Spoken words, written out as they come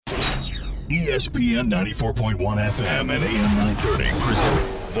ESPN 94.1 FM and AM 930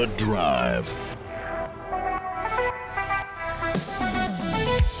 present The Drive.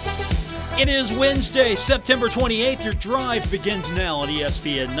 It is Wednesday, September 28th. Your drive begins now on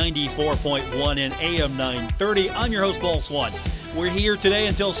ESPN 94.1 and AM 930. I'm your host, Paul Swann. We're here today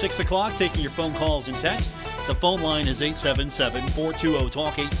until 6 o'clock taking your phone calls and texts. The phone line is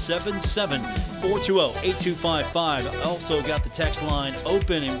 877-420-TALK, 877-420-8255. Also got the text line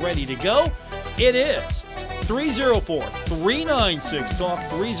open and ready to go. It is 304-396-TALK,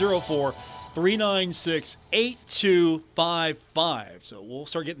 304-396-8255. So we'll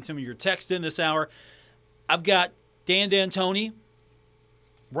start getting some of your text in this hour. I've got Dan D'Antoni.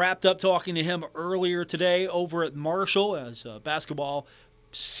 Wrapped up talking to him earlier today over at Marshall as basketball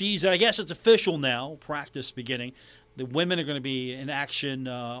season. I guess it's official now, practice beginning. The women are going to be in action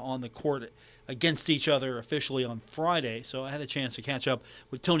on the court against each other officially on Friday. So I had a chance to catch up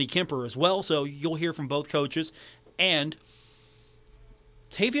with Tony Kemper as well. So you'll hear from both coaches. And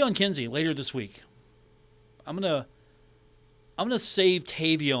Tavion Kinsey later this week. I'm gonna save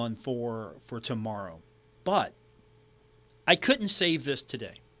Tavion for tomorrow. But I couldn't save this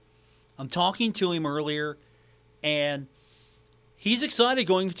today. I'm talking to him earlier, and he's excited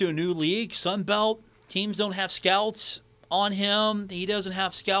going to a new league. Sun Belt teams don't have scouts on him. He doesn't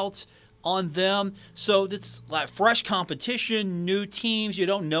have scouts on them. So it's like fresh competition, new teams. You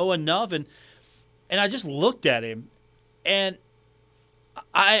don't know enough. And I just looked at him, and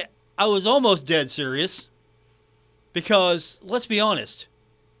I was almost dead serious because, let's be honest,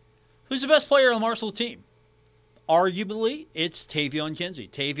 who's the best player on Marshall's team? Arguably, it's Tavion Kinsey.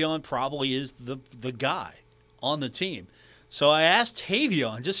 Tavion probably is the guy on the team. So I asked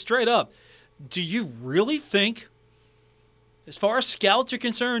Tavion, just straight up, do you really think, as far as scouts are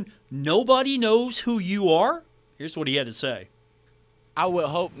concerned, nobody knows who you are? Here's what he had to say. I would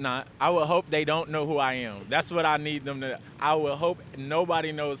hope not. I would hope they don't know who I am. That's what I need them to. I would hope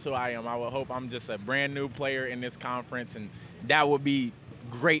nobody knows who I am. I would hope I'm just a brand new player in this conference, and that would be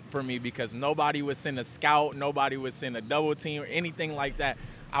great for me because nobody would send a scout, nobody would send a double team or anything like that.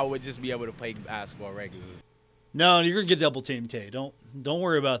 I would just be able to play basketball regularly. No, you're gonna get double teamed, Tay. Don't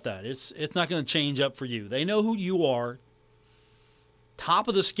worry about that. It's not gonna change up for you. They know who you are. Top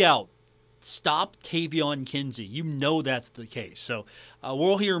of the scout. Stop Tavion Kinsey. You know that's the case. So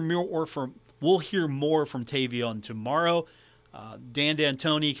we'll hear more from Tavion tomorrow. Dan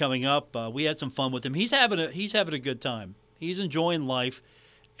D'Antoni coming up. We had some fun with him. He's having a good time. He's enjoying life,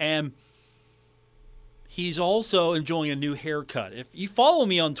 and he's also enjoying a new haircut. If you follow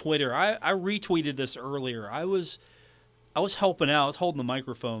me on Twitter, I retweeted this earlier. I was helping out. I was holding the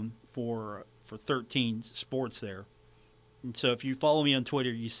microphone for 13 Sports there. And so if you follow me on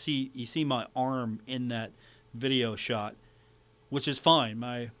Twitter, you see my arm in that video shot, which is fine.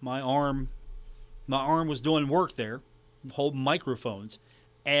 My arm was doing work there, holding microphones,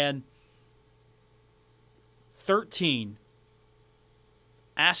 and 13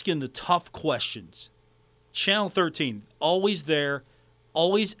 asking the tough questions. Channel 13, always there,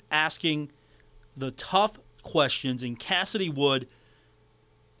 always asking the tough questions. And Cassidy Wood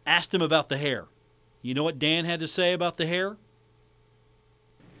asked him about the hair. You know what Dan had to say about the hair?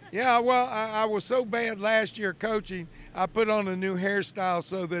 Yeah, well, I was so bad last year coaching, I put on a new hairstyle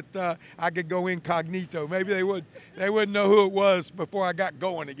so that I could go incognito. Maybe they wouldn't know who it was before I got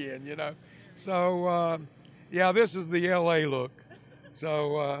going again, you know. So, yeah, this is the L.A. look.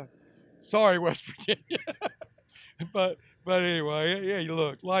 So, sorry, West Virginia. but anyway, yeah, you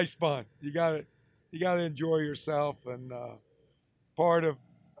look, life's fun. You gotta enjoy yourself, and part of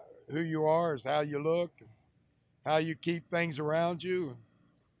who you are is how you look, and how you keep things around you, and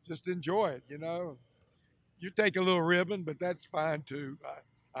just enjoy it, you know. You take a little ribbon, but that's fine too.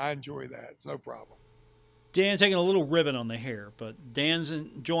 I enjoy that. It's no problem. Dan taking a little ribbon on the hair, but Dan's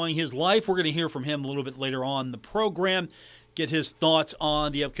enjoying his life. We're going to hear from him a little bit later on in the program, get his thoughts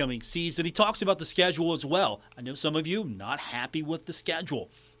on the upcoming season. He talks about the schedule as well. I know some of you not happy with the schedule.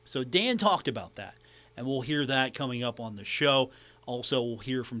 So Dan talked about that, and we'll hear that coming up on the show. Also, we'll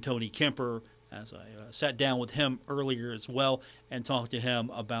hear from Tony Kemper as I sat down with him earlier as well and talked to him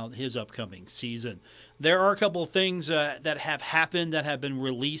about his upcoming season. There are a couple of things that have happened that have been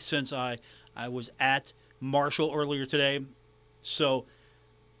released since I was at Marshall earlier today. So,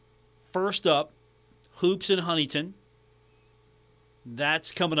 first up, Hoops in Huntington.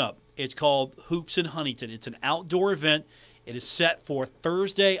 That's coming up. It's called Hoops in Huntington. It's an outdoor event. It is set for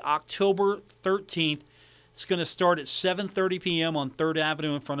Thursday, October 13th. It's going to start at 7:30 p.m. on 3rd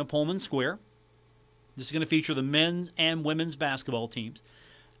Avenue in front of Pullman Square. This is going to feature the men's and women's basketball teams.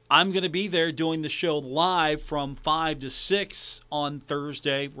 I'm going to be there doing the show live from 5 to 6 on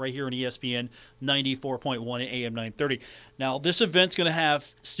Thursday right here on ESPN 94.1 and AM 930. Now, this event's going to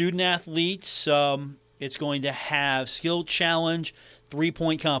have student-athletes. It's going to have skill challenge,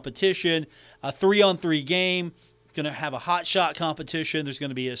 3-point competition, a 3-on-3 game. It's going to have a hot shot competition. There's going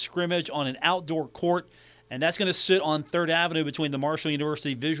to be a scrimmage on an outdoor court, and that's going to sit on 3rd Avenue between the Marshall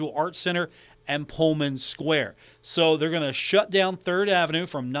University Visual Arts Center and Pullman Square. So they're going to shut down 3rd Avenue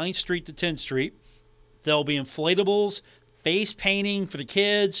from 9th Street to 10th Street. There'll be inflatables, face painting for the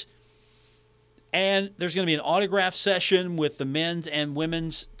kids, and there's going to be an autograph session with the men's and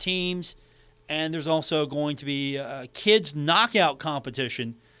women's teams, and there's also going to be a kids knockout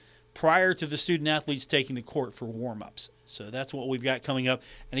competition prior to the student-athletes taking the court for warm-ups. So that's what we've got coming up.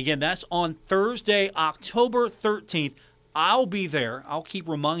 And again, that's on Thursday, October 13th. I'll be there. I'll keep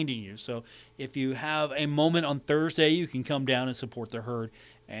reminding you. So if you have a moment on Thursday, you can come down and support the Herd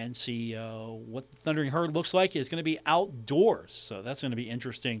and see what the Thundering Herd looks like. It's going to be outdoors, so that's going to be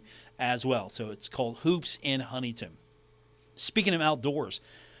interesting as well. So it's called Hoops in Huntington. Speaking of outdoors,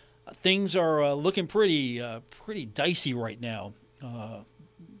 things are looking pretty dicey right now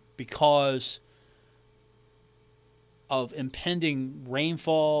because of impending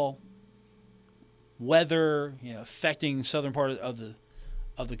rainfall, weather, affecting southern part of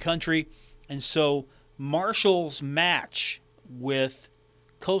the country. And so Marshall's match with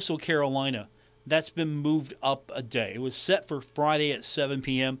Coastal Carolina, that's been moved up a day. It was set for Friday at 7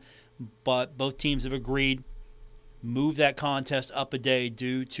 p.m., but both teams have agreed move that contest up a day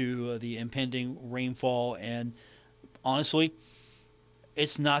due to the impending rainfall. And honestly,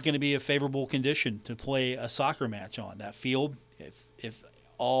 it's not going to be a favorable condition to play a soccer match on that field. If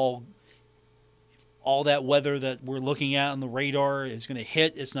all that weather that we're looking at on the radar is going to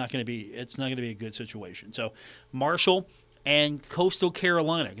hit, it's not going to be a good situation. So Marshall and Coastal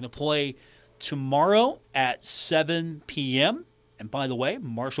Carolina are going to play tomorrow at 7 p.m. And by the way,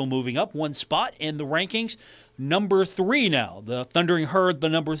 Marshall moving up one spot in the rankings, number 3 now. The Thundering Herd, the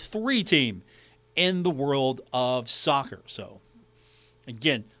number 3 team in the world of soccer. So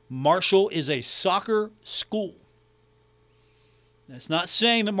again, Marshall is a soccer school. That's not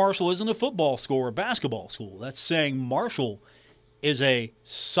saying that Marshall isn't a football school or a basketball school. That's saying Marshall is a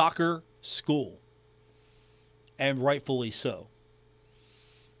soccer school, and rightfully so.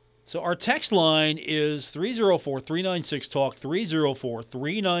 So our text line is 304-396-TALK,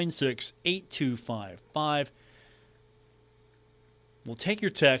 304-396-8255. We'll take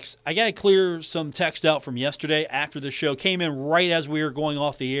your text. I got to clear some text out from yesterday after the show. Came in right as we were going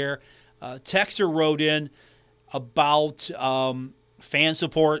off the air. Texter wrote in about fan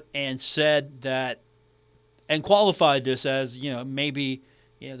support and said that, and qualified this as, maybe,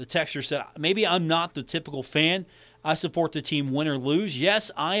 the texter said, maybe I'm not the typical fan. I support the team win or lose.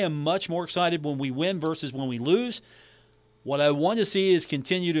 Yes, I am much more excited when we win versus when we lose. What I want to see is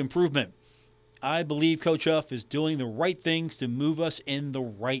continued improvement. I believe Coach Huff is doing the right things to move us in the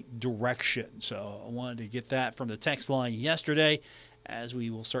right direction. So I wanted to get that from the text line yesterday, as we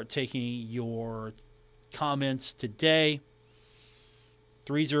will start taking your comments today.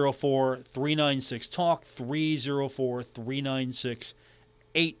 304-396-TALK,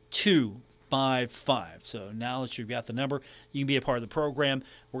 304-396-8255. So now that you've got the number, you can be a part of the program.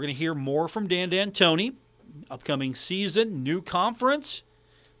 We're going to hear more from Dan D'Antoni. Upcoming season, new conference.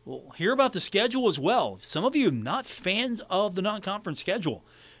 We'll hear about the schedule as well. Some of you are not fans of the non-conference schedule.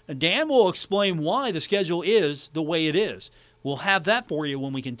 And Dan will explain why the schedule is the way it is. We'll have that for you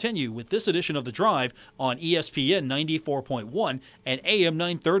when we continue with this edition of The Drive on ESPN 94.1 and AM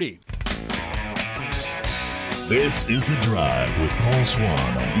 930. This is The Drive with Paul Swann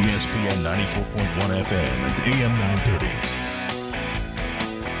on ESPN 94.1 FM and AM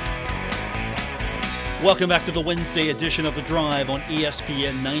 930. Welcome back to the Wednesday edition of The Drive on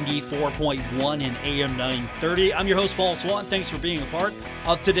ESPN 94.1 and AM 930. I'm your host, Paul Swann. Thanks for being a part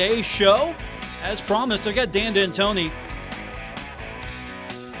of today's show. As promised, I got Dan D'Antoni.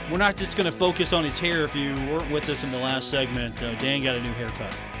 We're not just going to focus on his hair. If you weren't with us in the last segment, Dan got a new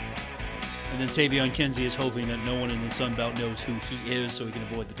haircut. And then Tavion Kinsey is hoping that no one in the Sun Belt knows who he is so he can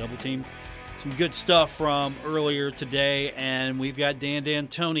avoid the double team. Some good stuff from earlier today, and we've got Dan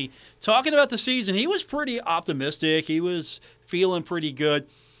D'Antoni talking about the season. He was pretty optimistic. He was feeling pretty good.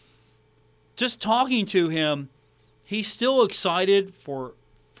 Just talking to him, he's still excited for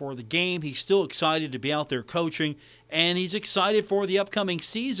the game. He's still excited to be out there coaching, and he's excited for the upcoming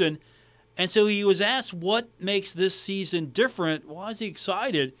season. And so he was asked what makes this season different. Why is he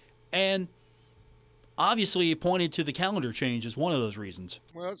excited? And obviously he pointed to the calendar change as one of those reasons.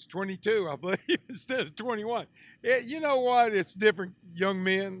 Well, it's 22, I believe, instead of 21. You know what? It's different young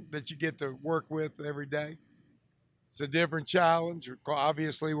men that you get to work with every day. It's a different challenge.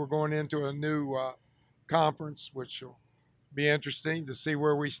 Obviously, we're going into a new conference, which will be interesting to see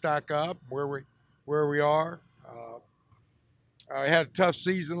where we stack up, where we are. I had a tough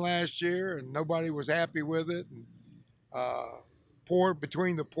season last year, and nobody was happy with it. And,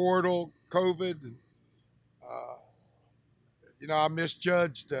 between the portal, COVID, and I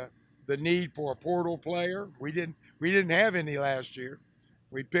misjudged the need for a portal player. We didn't have any last year.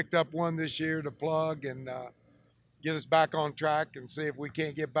 We picked up one this year to plug and get us back on track and see if we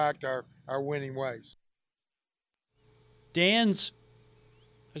can't get back to our winning ways. Dan's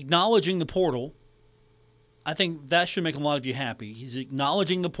acknowledging the portal. I think that should make a lot of you happy. He's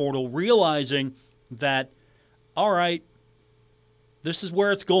acknowledging the portal, realizing that, all right, this is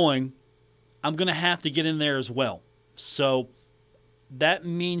where it's going. I'm going to have to get in there as well. So that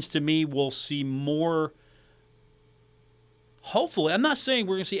means to me we'll see more. Hopefully, I'm not saying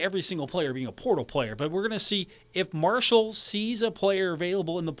we're going to see every single player being a portal player, but we're going to see if Marshall sees a player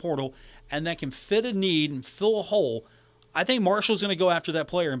available in the portal and that can fit a need and fill a hole, I think Marshall's going to go after that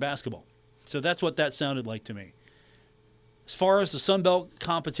player in basketball. So that's what that sounded like to me. As far as the Sun Belt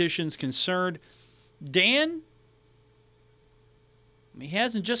competition's concerned, Dan, he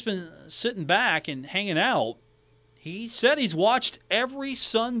hasn't just been sitting back and hanging out. He said he's watched every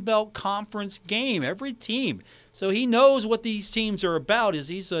Sun Belt Conference game, every team. So he knows what these teams are about.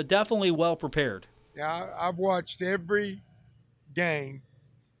 He's definitely well prepared. Yeah, I've watched every game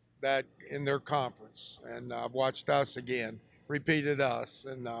that in their conference, and I've watched us again, repeated us,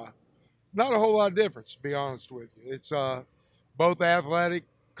 and not a whole lot of difference, to be honest with you. It's both athletic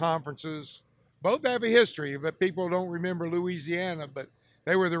conferences. Both have a history, but people don't remember Louisiana, but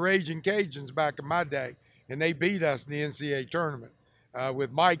they were the Raging Cajuns back in my day, and they beat us in the NCAA tournament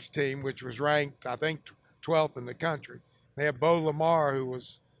with Mike's team, which was ranked, I think, 12th in the country. They had Bo Lamar, who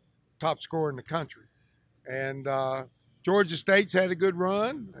was top scorer in the country. And Georgia State's had a good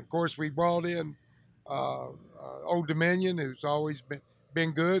run. Of course, we brought in Old Dominion, who's always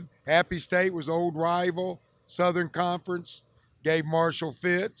been good. Happy State was old rival. Southern Conference gave Marshall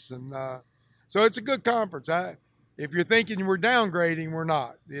fits. And so it's a good conference. If you're thinking we're downgrading, we're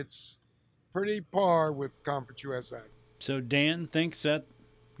not. It's pretty par with Conference USA. So Dan thinks that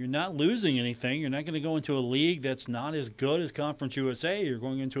you're not losing anything. You're not going to go into a league that's not as good as Conference USA. You're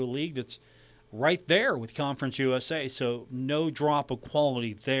going into a league that's right there with Conference USA, so no drop of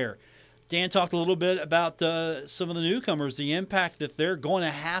quality there. Dan talked a little bit about some of the newcomers, the impact that they're going to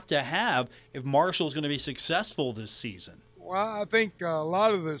have if Marshall's going to be successful this season. Well, I think a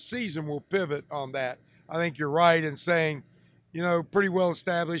lot of the season will pivot on that. I think you're right in saying, pretty well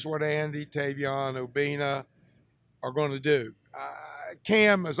established what Andy, Tavion, Obina are going to do.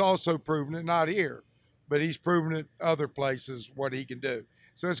 Cam has also proven it, not here, but he's proven it other places what he can do.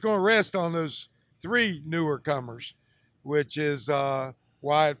 So it's going to rest on those three newer comers, which is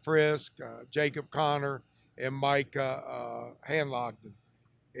Wyatt Frisk, Jacob Connor, and Mike Hanlogden.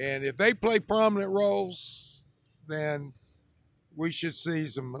 And if they play prominent roles, then we should see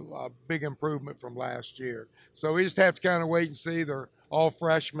some big improvement from last year. So we just have to kind of wait and see. They're all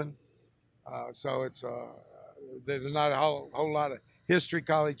freshmen, so it's there's not a whole lot of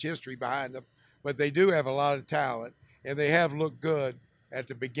college history behind them, but they do have a lot of talent, and they have looked good at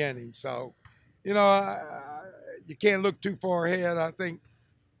the beginning. So, you can't look too far ahead. I think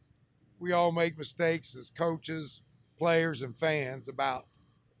we all make mistakes as coaches, players, and fans about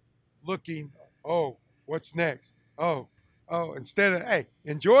looking, what's next? Instead of, hey,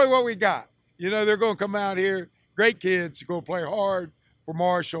 enjoy what we got. They're going to come out here, great kids, going to play hard for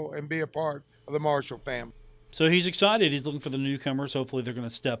Marshall and be a part of the Marshall family. So he's excited. He's looking for the newcomers. Hopefully they're going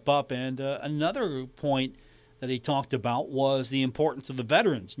to step up. And another point that he talked about was the importance of the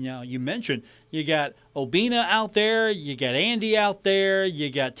veterans. Now, you mentioned you got Obina out there, you got Andy out there, you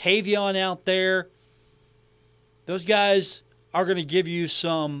got Tavion out there. Those guys are going to give you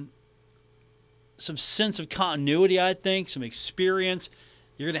some sense of continuity, I think, some experience.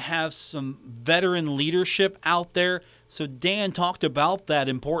 You're going to have some veteran leadership out there. So Dan talked about that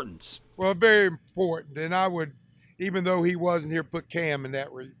importance. Well, very important. And I would, even though he wasn't here, put Cam in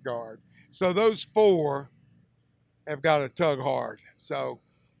that regard. So those four have got to tug hard. So,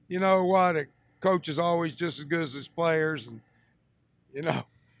 you know what? A coach is always just as good as his players. And,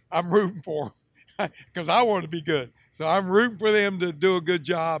 I'm rooting for them because I want to be good. So I'm rooting for them to do a good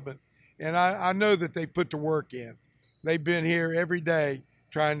job. And I know that they put the work in. They've been here every day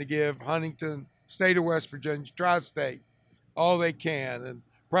trying to give Huntington, state of West Virginia, Tri-State, all they can. And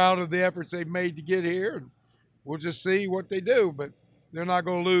proud of the efforts they've made to get here. And we'll just see what they do, but they're not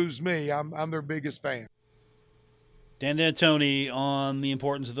going to lose me. I'm their biggest fan. Dan D'Antoni on the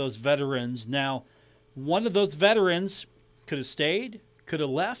importance of those veterans. Now, one of those veterans could have stayed, could have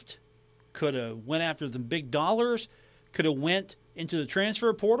left, could have went after the big dollars, could have went into the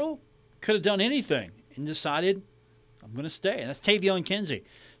transfer portal, could have done anything and decided, I'm going to stay. And that's Taevion Kinsey.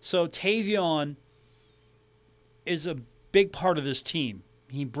 So Taevion is a big part of this team.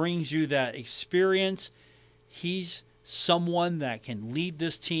 He brings you that experience. He's someone that can lead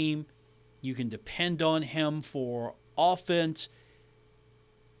this team. You can depend on him for offense.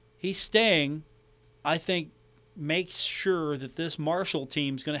 He's staying, I think, makes sure that this Marshall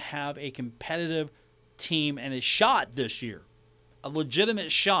team is going to have a competitive team and a shot this year, a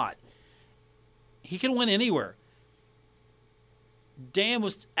legitimate shot. He can win anywhere. Dan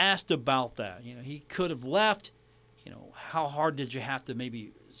was asked about that. He could have left. How hard did you have to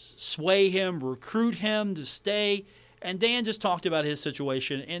maybe sway him, recruit him to stay? And Dan just talked about his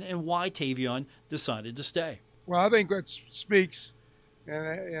situation and why Taevion decided to stay. Well, I think that speaks,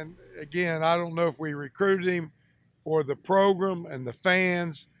 and again, I don't know if we recruited him or the program and the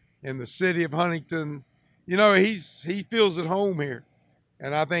fans in the city of Huntington. He feels at home here,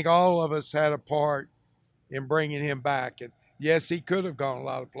 and I think all of us had a part in bringing him back. And yes, he could have gone a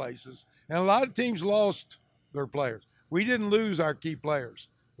lot of places, and a lot of teams lost their players. We didn't lose our key players;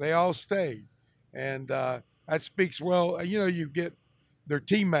 they all stayed, and that speaks well. You get their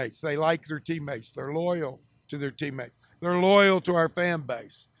teammates; they like their teammates. They're loyal to their teammates. They're loyal to our fan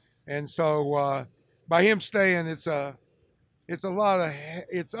base, and so by him staying, it's us,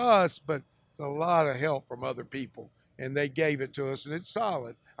 but it's a lot of help from other people, and they gave it to us, and it's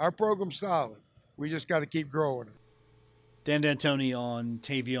solid. Our program's solid. We just got to keep growing it. Dan D'Antoni on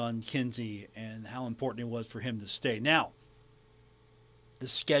Taevion Kinsey and how important it was for him to stay. Now, the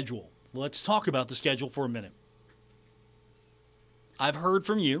schedule. Let's talk about the schedule for a minute. I've heard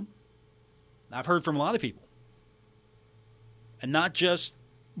from you. I've heard from a lot of people. And not just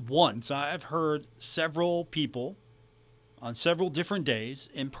once. I've heard several people on several different days,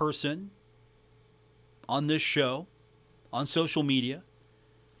 in person, on this show, on social media.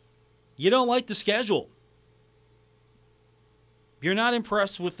 You don't like the schedule. You're not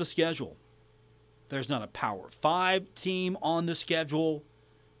impressed with the schedule. There's not a Power 5 team on the schedule.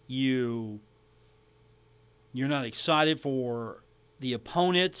 You're not excited for the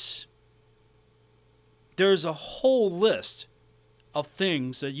opponents. There's a whole list of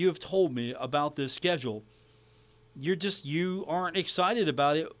things that you have told me about this schedule. You aren't excited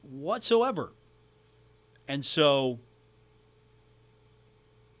about it whatsoever. And so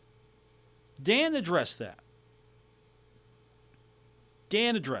Dan addressed that.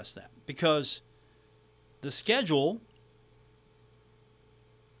 Because the schedule,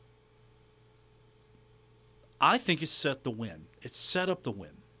 I think, is set to win. It's set up to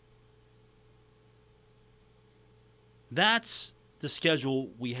win. That's the schedule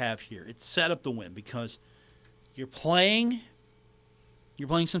we have here. It's set up to win because you're playing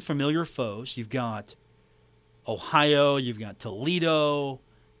some familiar foes. You've got Ohio, you've got Toledo,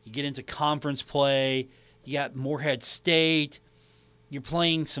 you get into conference play, you got Morehead State. You're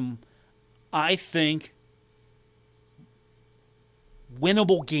playing some, I think,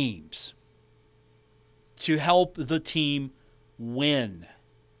 winnable games to help the team win.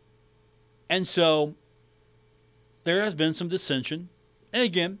 And so there has been some dissension. And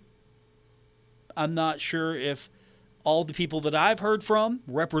again, I'm not sure if all the people that I've heard from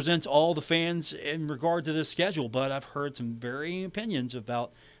represents all the fans in regard to this schedule, but I've heard some varying opinions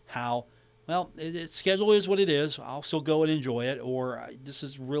about how, well, its schedule is what it is. I'll still go and enjoy it. Or this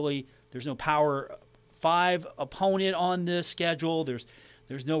is really, there's no Power 5 opponent on this schedule. There's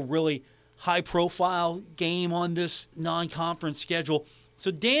no really high-profile game on this non-conference schedule. So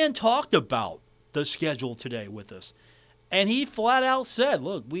Dan talked about the schedule today with us. And he flat out said,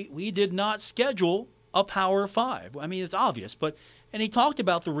 look, we did not schedule a Power 5. I mean, it's obvious, and he talked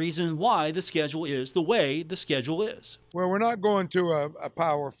about the reason why the schedule is the way the schedule is. Well, we're not going to a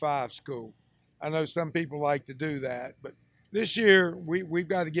Power 5 school. I know some people like to do that, but this year we've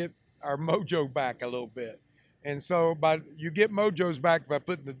got to get our mojo back a little bit. And so you get mojos back by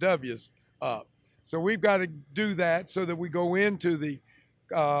putting the W's up. So we've got to do that so that we go into the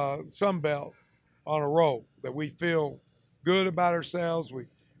Sun Belt on a roll, that we feel good about ourselves.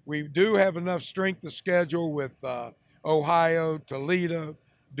 We do have enough strength of schedule with Ohio, Toledo,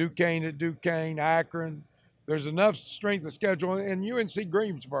 Duquesne at Duquesne, Akron. There's enough strength of schedule, and UNC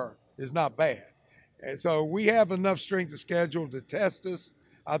Greensboro is not bad. And so we have enough strength of schedule to test us.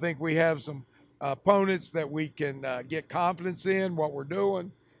 I think we have some opponents that we can get confidence in what we're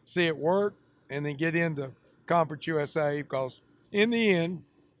doing. see it work, and then get into Conference USA, because in the end,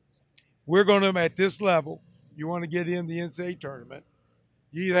 we're going to, at this level, you want to get in the NCAA tournament,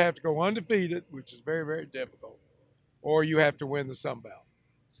 you either have to go undefeated, which is very, very difficult, or you have to win the Sun Belt.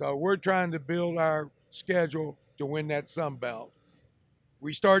 So we're trying to build our schedule to win that Sun Belt.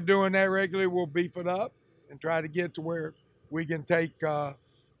 We start doing that regularly, we'll beef it up and try to get to where we can take on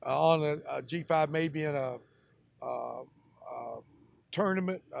a G5, maybe in a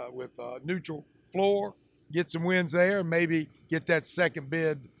tournament with a neutral floor, get some wins there, and maybe get that second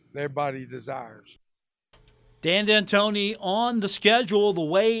bid that everybody desires. Dan D'Antoni on the schedule, the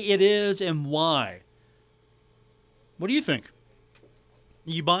way it is, and why. What do you think?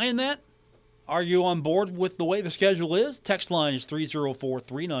 Are you buying that? Are you on board with the way the schedule is? Text line is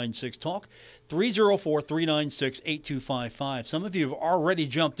 304-396-TALK, 304-396-8255. Some of you have already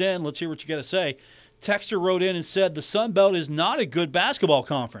jumped in. Let's hear what you got to say. Texter wrote in and said, the Sun Belt is not a good basketball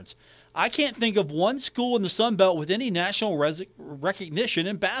conference. I can't think of one school in the Sun Belt with any national recognition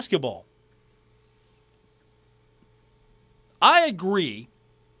in basketball. I agree.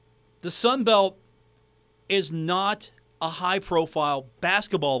 The Sun Belt is not a high-profile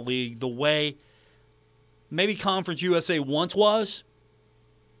basketball league the way maybe Conference USA once was.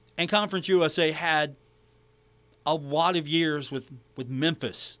 And Conference USA had a lot of years with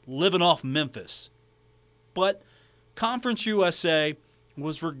Memphis, living off Memphis. But Conference USA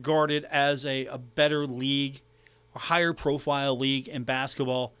was regarded as a better league, a higher-profile league in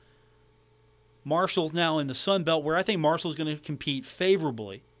basketball. Marshall's now in the Sun Belt, where I think Marshall's going to compete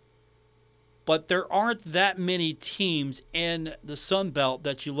favorably. But there aren't that many teams in the Sun Belt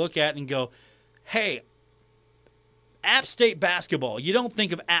that you look at and go, hey, App State basketball. You don't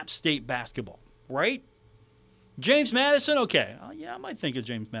think of App State basketball, right? James Madison, okay. Yeah, I might think of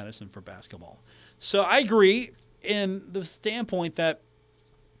James Madison for basketball. So I agree in the standpoint that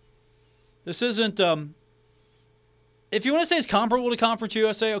this isn't if you want to say it's comparable to Conference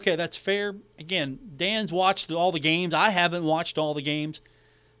USA, okay, that's fair. Again, Dan's watched all the games. I haven't watched all the games.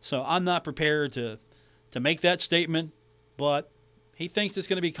 So I'm not prepared to make that statement, but he thinks it's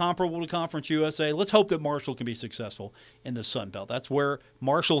going to be comparable to Conference USA. Let's hope that Marshall can be successful in the Sun Belt. That's where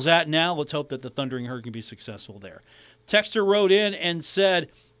Marshall's at now. Let's hope that the Thundering Herd can be successful there. Texter wrote in and said,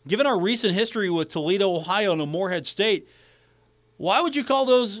 given our recent history with Toledo, Ohio, and Morehead State, why would you call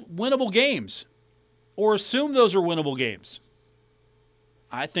those winnable games or assume those are winnable games?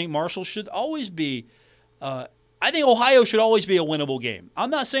 I think Marshall should always be I think Ohio should always be a winnable game. I'm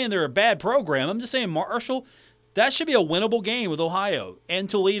not saying they're a bad program. I'm just saying Marshall, that should be a winnable game with Ohio and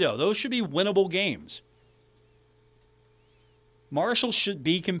Toledo. Those should be winnable games. Marshall should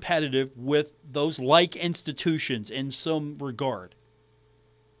be competitive with those like institutions in some regard.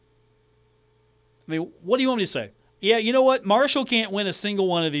 I mean, what do you want me to say? Yeah, you know what? Marshall can't win a single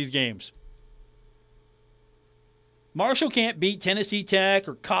one of these games. Marshall can't beat Tennessee Tech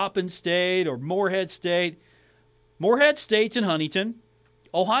or Coppin State or Morehead State. Morehead State's in Huntington.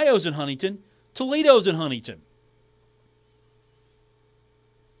 Ohio's in Huntington. Toledo's in Huntington.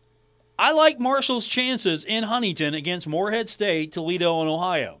 I like Marshall's chances in Huntington against Morehead State, Toledo, and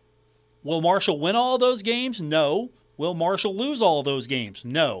Ohio. Will Marshall win all those games? No. Will Marshall lose all those games?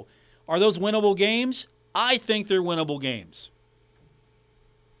 No. Are those winnable games? I think they're winnable games.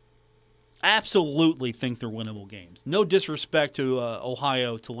 Absolutely think they're winnable games. No disrespect to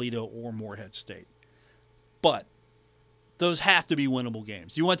Ohio, Toledo, or Morehead State. But those have to be winnable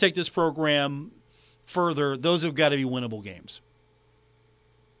games. You want to take this program further, those have got to be winnable games.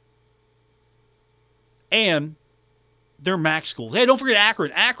 And they're MAC schools. Hey, don't forget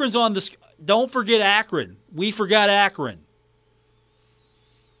Akron. Akron's on this. Don't forget Akron. We forgot Akron.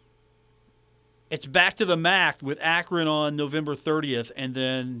 It's back to the MAC with Akron on November 30th and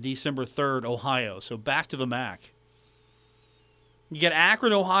then December 3rd, Ohio. So back to the MAC. You get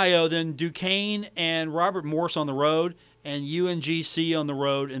Akron, Ohio, then Duquesne and Robert Morris on the road, and UNGC on the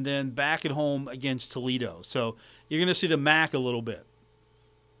road, and then back at home against Toledo. So you're going to see the MAC a little bit.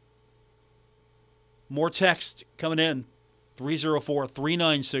 More text coming in.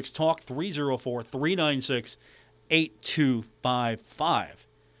 304-396-TALK, 304-396-8255.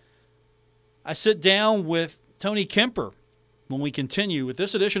 I sit down with Tony Kemper when we continue with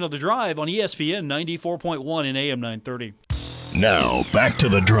this edition of The Drive on ESPN 94.1 and AM 930. Now, back to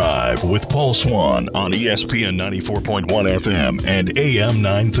The Drive with Paul Swann on ESPN 94.1 FM and AM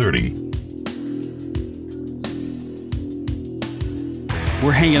 930.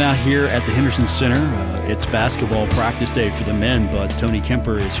 We're hanging out here at the Henderson Center. It's basketball practice day for the men, but Tony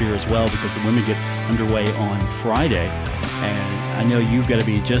Kemper is here as well because the women get underway on Friday. And I know you've got to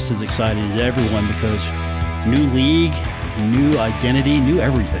be just as excited as everyone because new league, new identity, new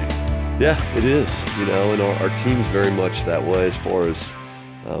everything. Yeah, it is. And our team's very much that way as far as,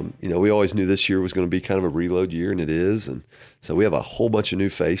 we always knew this year was going to be kind of a reload year, and it is. And so we have a whole bunch of new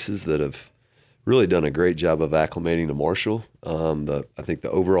faces that have really done a great job of acclimating to Marshall. I think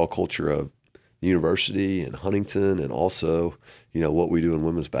the overall culture of the university and Huntington, and also, what we do in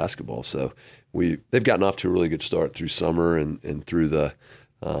women's basketball. So they've gotten off to a really good start through summer and through the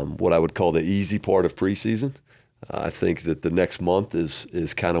what I would call the easy part of preseason. I think that the next month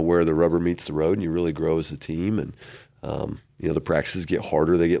is kind of where the rubber meets the road, and you really grow as a team. And the practices get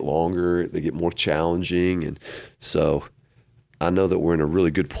harder, they get longer, they get more challenging, and so I know that we're in a really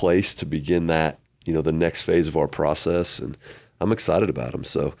good place to begin that, the next phase of our process, and I'm excited about them.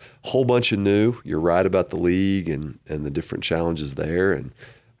 So a whole bunch of new. You're right about the league and the different challenges there, and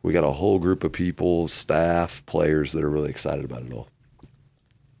we got a whole group of people, staff, players that are really excited about it all.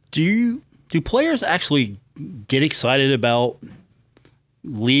 Do players actually get excited about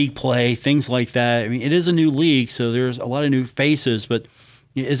league play, things like that? I mean, it is a new league, so there's a lot of new faces, but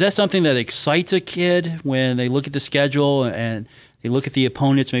is that something that excites a kid when they look at the schedule and they look at the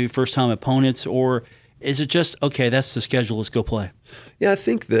opponents, maybe first-time opponents, or is it just, okay, that's the schedule, let's go play? Yeah, I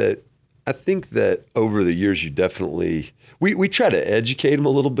think that over the years you definitely we try to educate them a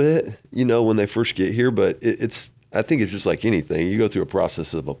little bit, when they first get here, but I think it's just like anything. You go through a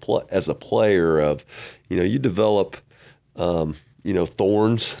process of as a player of, you develop,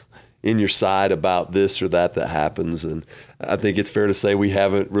 thorns in your side about this or that happens. And I think it's fair to say we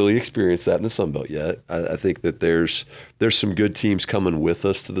haven't really experienced that in the Sun Belt yet. I think that there's some good teams coming with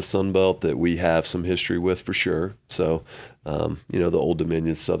us to the Sun Belt that we have some history with for sure. So, the Old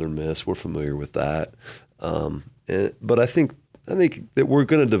Dominion, Southern Miss, we're familiar with that. But I think that we're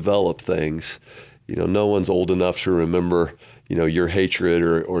going to develop things. No one's old enough to remember, your hatred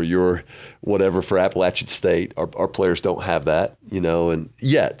or your whatever for Appalachian State. Our players don't have that, and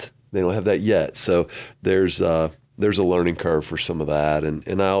yet they don't have that yet. So there's a learning curve for some of that.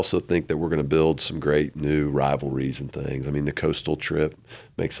 And I also think that we're going to build some great new rivalries and things. I mean, the Coastal trip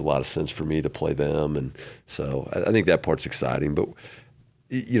makes a lot of sense for me to play them. And so I think that part's exciting. But,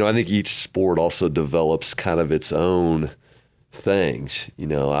 I think each sport also develops kind of its own things.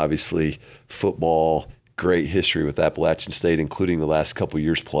 Obviously football, great history with Appalachian State, including the last couple of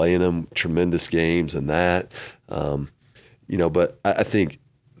years playing them, tremendous games and that. But I think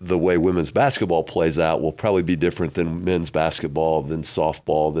the way women's basketball plays out will probably be different than men's basketball, than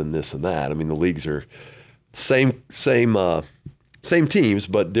softball, than this and that. I mean, the leagues are same teams,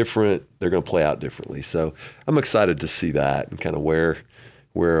 but different. They're going to play out differently. So I'm excited to see that and kind of where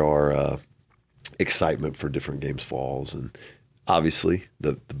our excitement for different games falls. And obviously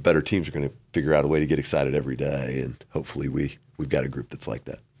the better teams are going to figure out a way to get excited every day. And hopefully we've got a group that's like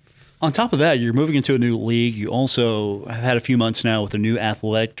that. On top of that, you're moving into a new league. You also have had a few months now with a new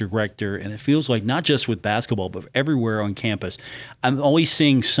athletic director, and it feels like not just with basketball, but everywhere on campus, I'm always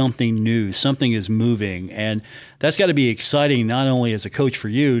seeing something new. Something is moving, and that's got to be exciting not only as a coach for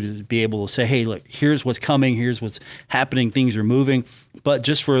you to be able to say, hey, look, here's what's coming, here's what's happening, things are moving, but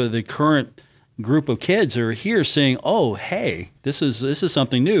just for the current group of kids who are here saying, oh, hey, this is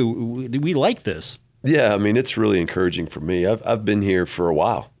something new. We like this. Yeah, I mean, it's really encouraging for me. I've been here for a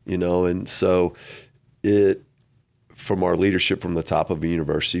while. And so from our leadership from the top of the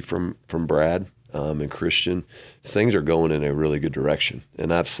university, from Brad and Christian, things are going in a really good direction.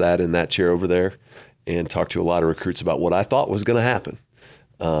 And I've sat in that chair over there and talked to a lot of recruits about what I thought was going to happen.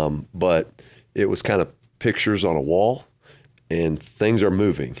 But it was kind of pictures on a wall, and things are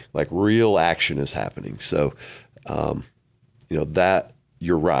moving, like real action is happening. So, that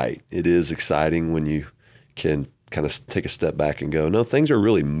you're right. It is exciting when you can kind of take a step back and go, no, things are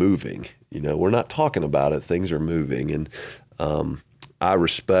really moving. We're not talking about it. Things are moving. And I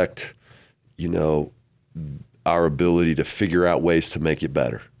respect, our ability to figure out ways to make it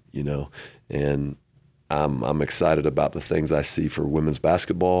better, and I'm excited about the things I see for women's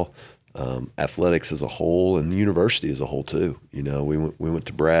basketball, athletics as a whole, and the university as a whole too. We went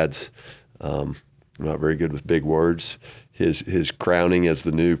to Brad's, I'm not very good with big words, his crowning as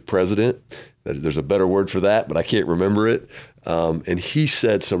the new president. There's a better word for that, but I can't remember it. And he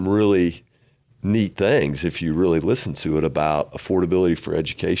said some really neat things, if you really listen to it, about affordability for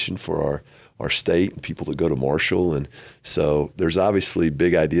education for our state and people that go to Marshall. And so there's obviously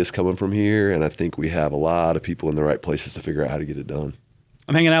big ideas coming from here, and I think we have a lot of people in the right places to figure out how to get it done.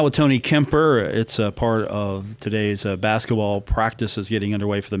 I'm hanging out with Tony Kemper. It's a part of today's basketball practice is getting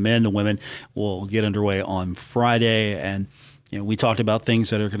underway for the men. The women will get underway on Friday, and we talked about things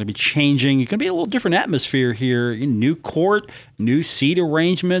that are going to be changing. It's going to be a little different atmosphere here. New court, new seat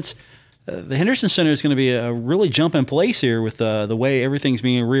arrangements. the Henderson Center is going to be a really jump in place here with the way everything's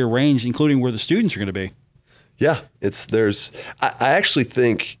being rearranged, including where the students are going to be. Yeah, I actually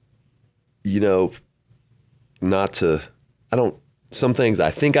think, some things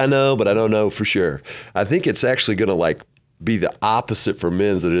I think I know, but I don't know for sure. I think it's actually going to be the opposite for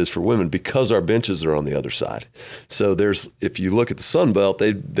men's than it is for women because our benches are on the other side. So if you look at the Sun Belt,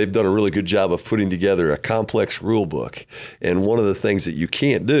 they've done a really good job of putting together a complex rule book. And one of the things that you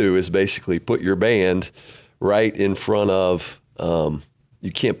can't do is basically put your band right in front of,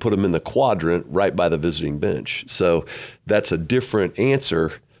 you can't put them in the quadrant right by the visiting bench. So that's a different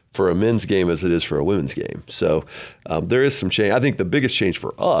answer for a men's game as it is for a women's game. So there is some change. I think the biggest change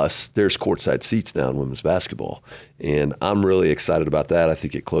for us, there's courtside seats now in women's basketball. And I'm really excited about that. I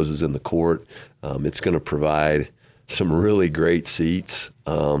think it closes in the court. It's going to provide some really great seats,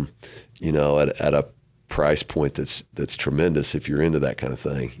 at a price point that's tremendous if you're into that kind of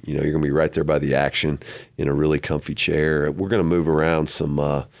thing. You're going to be right there by the action in a really comfy chair. We're going to move around some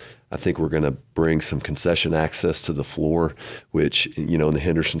I think we're going to bring some concession access to the floor, which, in the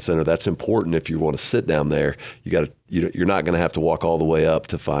Henderson Center, that's important. If you want to sit down there, you're not going to have to walk all the way up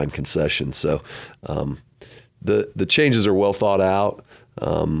to find concessions. So the changes are well thought out.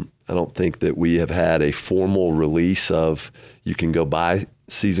 I don't think that we have had a formal release of you can go buy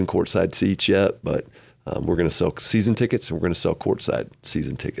season courtside seats yet, but we're going to sell season tickets and we're going to sell courtside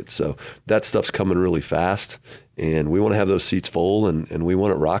season tickets. So that stuff's coming really fast. And we want to have those seats full, and we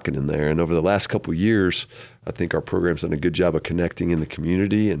want it rocking in there. And over the last couple of years, I think our program's done a good job of connecting in the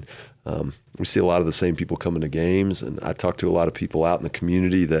community. And we see a lot of the same people coming to games. And I talk to a lot of people out in the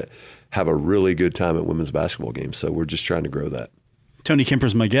community that have a really good time at women's basketball games. So we're just trying to grow that. Tony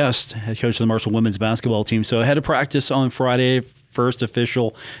Kemper's my guest, head coach of the Marshall women's basketball team. So ahead of practice on Friday, first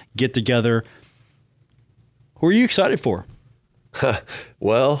official get-together. Who are you excited for?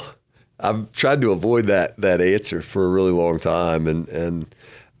 Well, I've tried to avoid that answer for a really long time, and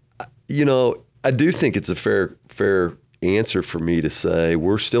I do think it's a fair answer for me to say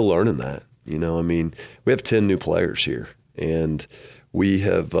we're still learning that. We have 10 new players here, and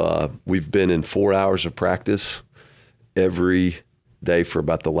we've been in 4 hours of practice every day for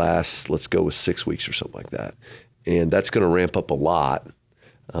about the last, let's go with 6 weeks or something like that, and that's going to ramp up a lot.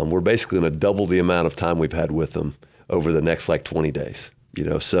 We're basically going to double the amount of time we've had with them over the next 20 days.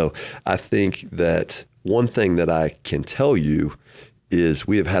 So I think that one thing that I can tell you is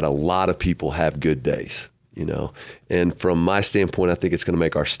we have had a lot of people have good days, and from my standpoint, I think it's going to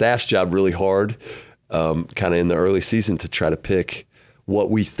make our staff's job really hard, kind of in the early season to try to pick what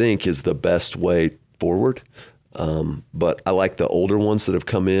we think is the best way forward. But I like the older ones that have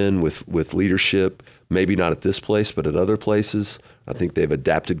come in with leadership, maybe not at this place, but at other places. I think they've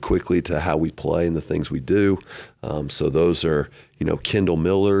adapted quickly to how we play and the things we do. So those are, Kendall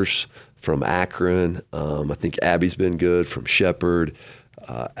Millers from Akron. I think Abby's been good from Shepherd.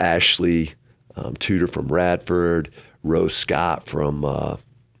 Ashley Tudor from Radford. Rose Scott from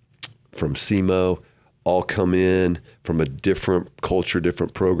SEMO. All come in from a different culture,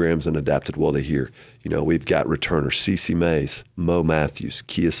 different programs, and adapted well to here. We've got returners, Cece Mays, Mo Matthews,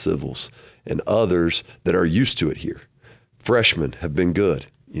 Kia Civils, and others that are used to it here. Freshmen have been good.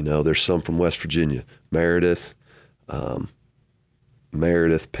 There's some from West Virginia, Meredith, Peyton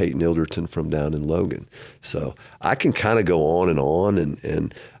Ilderton from down in Logan. So I can kind of go on,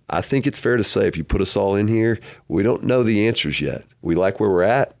 and I think it's fair to say if you put us all in here, we don't know the answers yet. We like where we're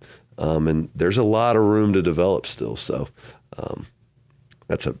at. And there's a lot of room to develop still. So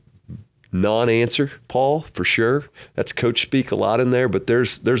that's a non-answer, Paul, for sure. That's coach speak a lot in there, but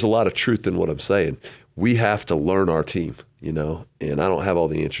there's a lot of truth in what I'm saying. We have to learn our team, and I don't have all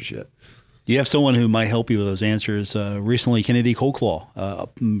the answers yet. You have someone who might help you with those answers. Recently, Kennedy Colclaw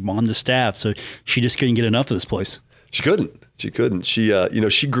on the staff, so she just couldn't get enough of this place. She couldn't.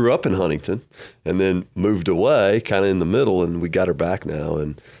 She grew up in Huntington and then moved away kind of in the middle, and we got her back now.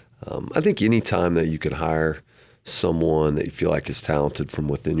 And I think any time that you can hire someone that you feel like is talented from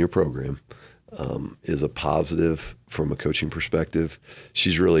within your program is a positive from a coaching perspective.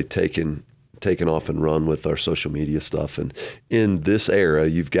 She's really taken off and run with our social media stuff. And in this era,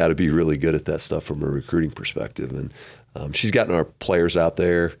 you've got to be really good at that stuff from a recruiting perspective. And she's gotten our players out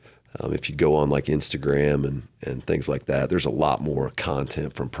there. If you go on Instagram and things like that, there's a lot more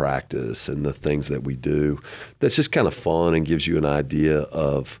content from practice and the things that we do that's just kind of fun and gives you an idea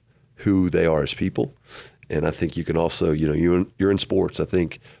of who they are as people. And I think you can also, you're in sports. I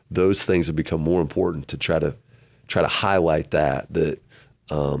think those things have become more important to try to highlight that they're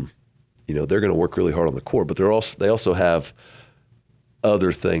going to work really hard on the court, but they also have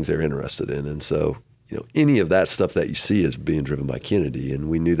other things they're interested in. And so, any of that stuff that you see is being driven by Kennedy. And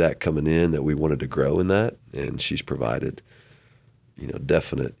we knew that coming in, that we wanted to grow in that. And she's provided,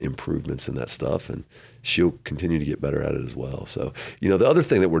 definite improvements in that stuff. And she'll continue to get better at it as well. So, the other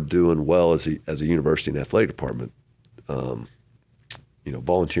thing that we're doing well as a university and athletic department,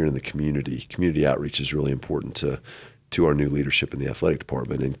 volunteering in the community outreach is really important to our new leadership in the athletic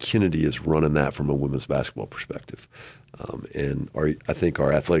department. And Kennedy is running that from a women's basketball perspective. I think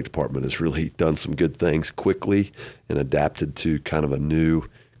our athletic department has really done some good things quickly and adapted to kind of a new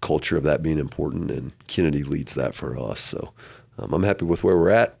culture of that being important. And Kennedy leads that for us. So I'm happy with where we're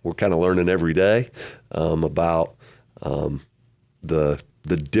at. We're kind of learning every day about the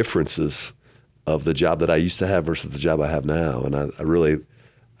differences of the job that I used to have versus the job I have now. And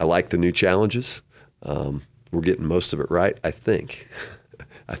I like the new challenges. We're getting most of it right, I think.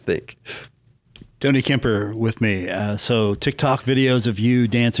 Tony Kemper with me. So TikTok videos of you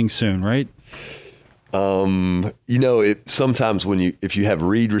dancing soon, right? Sometimes if you have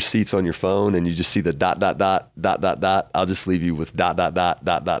read receipts on your phone and you just see the ... I'll just leave you with ... on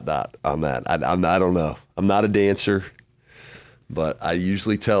that. I don't know. I'm not a dancer, but I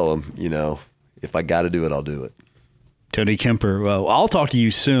usually tell them, if I got to do it, I'll do it. Tony Kemper. Well, I'll talk to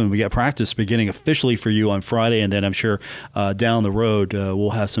you soon. We got practice beginning officially for you on Friday, and then I'm sure down the road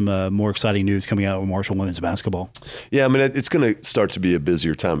we'll have some more exciting news coming out with Marshall women's basketball. Yeah, it's going to start to be a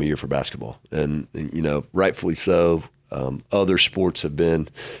busier time of year for basketball, and rightfully so. Other sports have been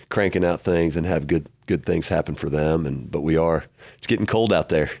cranking out things and have good things happen for them, but it's getting cold out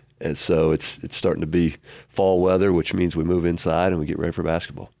there, and so it's starting to be fall weather, which means we move inside and we get ready for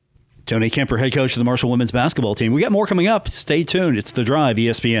basketball. Tony Kemper, head coach of the Marshall women's basketball team. We got more coming up. Stay tuned. It's The Drive,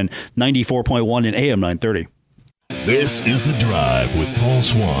 ESPN 94.1 and AM 930. This is The Drive with Paul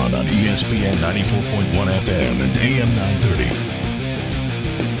Swann on ESPN 94.1 FM and AM 930.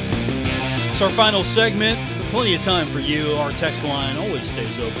 It's our final segment. Plenty of time for you. Our text line always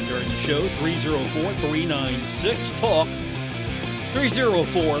stays open during the show. 304-396-TALK.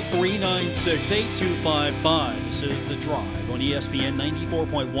 304-396-8255. This is The Drive on ESPN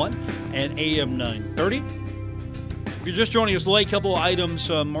 94.1 and AM 930. If you're just joining us late, couple of items.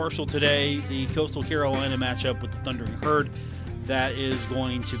 Marshall today, the Coastal Carolina matchup with the Thundering Herd. That is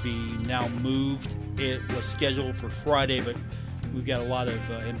going to be now moved. It was scheduled for Friday, but we've got a lot of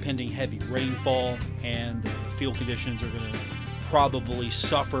impending heavy rainfall, and the field conditions are going to probably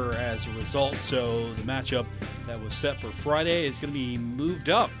suffer as a result. So the matchup that was set for Friday is going to be moved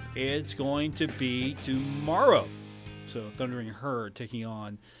up. It's going to be tomorrow. So Thundering Herd taking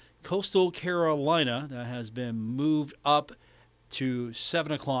on Coastal Carolina. That has been moved up to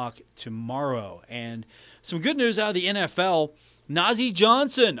 7 o'clock tomorrow. And some good news out of the NFL. Nazeeh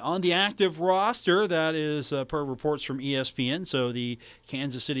Johnson on the active roster. That is per reports from ESPN. So the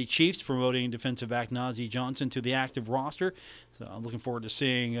Kansas City Chiefs promoting defensive back Nazeeh Johnson to the active roster. So I'm looking forward to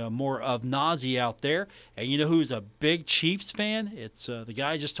seeing more of Nazeeh out there. And you know who's a big Chiefs fan? It's the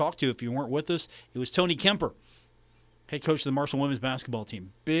guy I just talked to. If you weren't with us, it was Tony Kemper, head coach of the Marshall women's basketball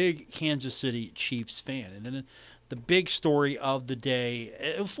team. Big Kansas City Chiefs fan. And then the big story of the day,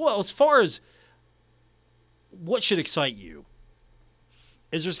 well, as far as what should excite you,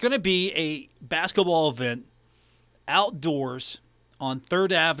 is there's going to be a basketball event outdoors on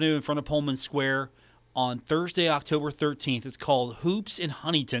 3rd Avenue in front of Pullman Square on Thursday, October 13th. It's called Hoops in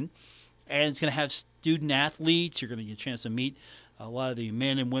Huntington, and it's going to have student athletes. You're going to get a chance to meet a lot of the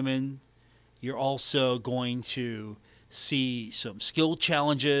men and women. You're also going to see some skill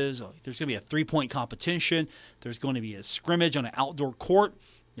challenges. There's going to be a three-point competition. There's going to be a scrimmage on an outdoor court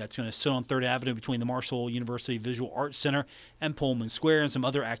that's going to sit on 3rd Avenue between the Marshall University Visual Arts Center and Pullman Square, and some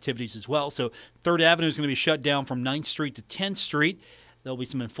other activities as well. So 3rd Avenue is going to be shut down from 9th Street to 10th Street. There'll be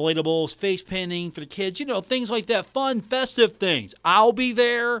some inflatables, face painting for the kids, things like that, fun, festive things. I'll be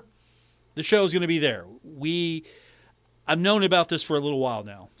there. The show's going to be there. I've known about this for a little while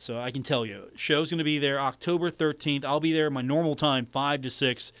now, so I can tell you. Show's going to be there October 13th. I'll be there at my normal time, 5 to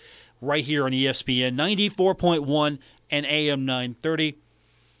 6, right here on ESPN 94.1 and AM 930.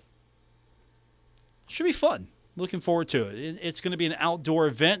 Should be fun. Looking forward to it. It's going to be an outdoor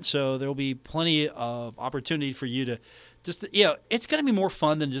event, so there will be plenty of opportunity for you to it's going to be more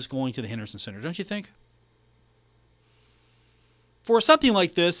fun than just going to the Henderson Center, don't you think? For something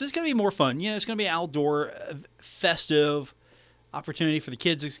like this, it's going to be more fun. It's going to be outdoor, festive opportunity for the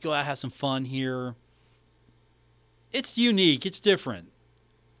kids to go out and have some fun here. It's unique. It's different.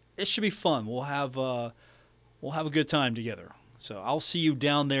 It should be fun. We'll have a good time together. So I'll see you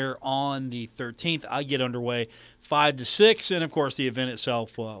down there on the 13th. I get underway 5 to 6, and of course the event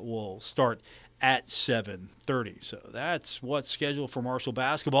itself will start at 7:30. So that's what's scheduled for Marshall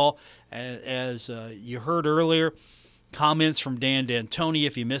basketball. And as you heard earlier, comments from Dan D'Antoni.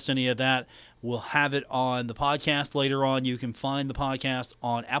 If you missed any of that, we'll have it on the podcast later on. You can find the podcast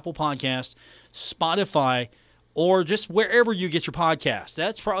on Apple Podcasts, Spotify, or just wherever you get your podcast.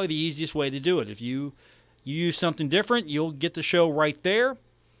 That's probably the easiest way to do it. If you use something different, you'll get the show right there,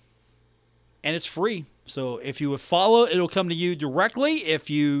 and it's free. So if you would follow, it'll come to you directly. If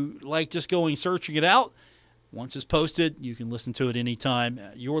you like just going searching it out, once it's posted, you can listen to it anytime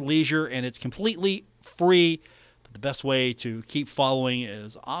at your leisure, and it's completely free. But the best way to keep following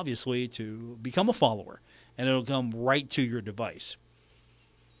is obviously to become a follower, and it'll come right to your device.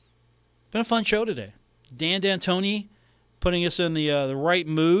 Been a fun show today. Dan D'Antoni putting us in the right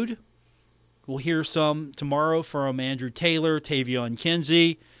mood. We'll hear some tomorrow from Andrew Taylor, Tavion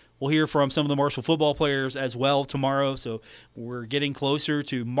Kinsey. We'll hear from some of the Marshall football players as well tomorrow. So we're getting closer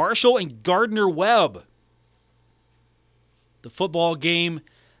to Marshall and Gardner-Webb. The football game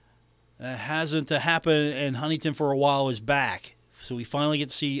that hasn't happened in Huntington for a while is back. So we finally get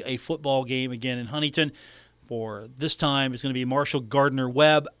to see a football game again in Huntington. For this time, it's going to be Marshall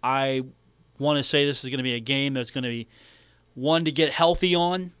Gardner-Webb. I want to say this is going to be a game that's going to be one to get healthy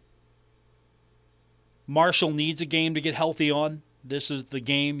on. Marshall needs a game to get healthy on. This is the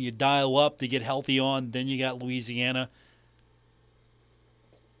game you dial up to get healthy on. Then you got Louisiana.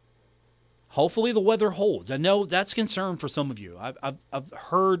 Hopefully the weather holds. I know that's a concern for some of you. I've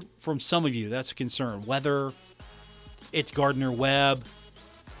heard from some of you that's a concern. Weather, it's Gardner-Webb.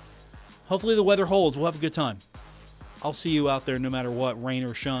 Hopefully the weather holds. We'll have a good time. I'll see you out there no matter what, rain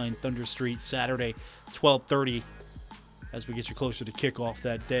or shine. Thunder Street, Saturday, 12:30, as we get you closer to kickoff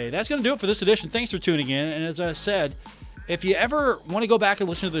that day. That's going to do it for this edition. Thanks for tuning in. And as I said, if you ever want to go back and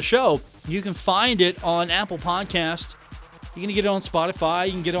listen to the show, you can find it on Apple Podcasts. You can get it on Spotify.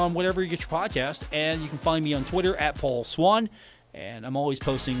 You can get it on whatever you get your podcast. And you can find me on Twitter at Paul Swan. And I'm always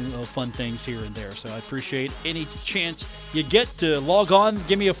posting fun things here and there. So I appreciate any chance you get to log on,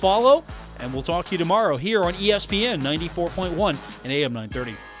 give me a follow. And we'll talk to you tomorrow here on ESPN 94.1 and AM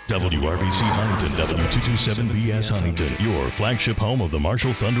 930. WRBC Huntington, W227BS Huntington, your flagship home of the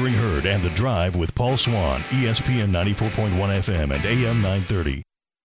Marshall Thundering Herd and The Drive with Paul Swan, ESPN 94.1 FM and AM 930.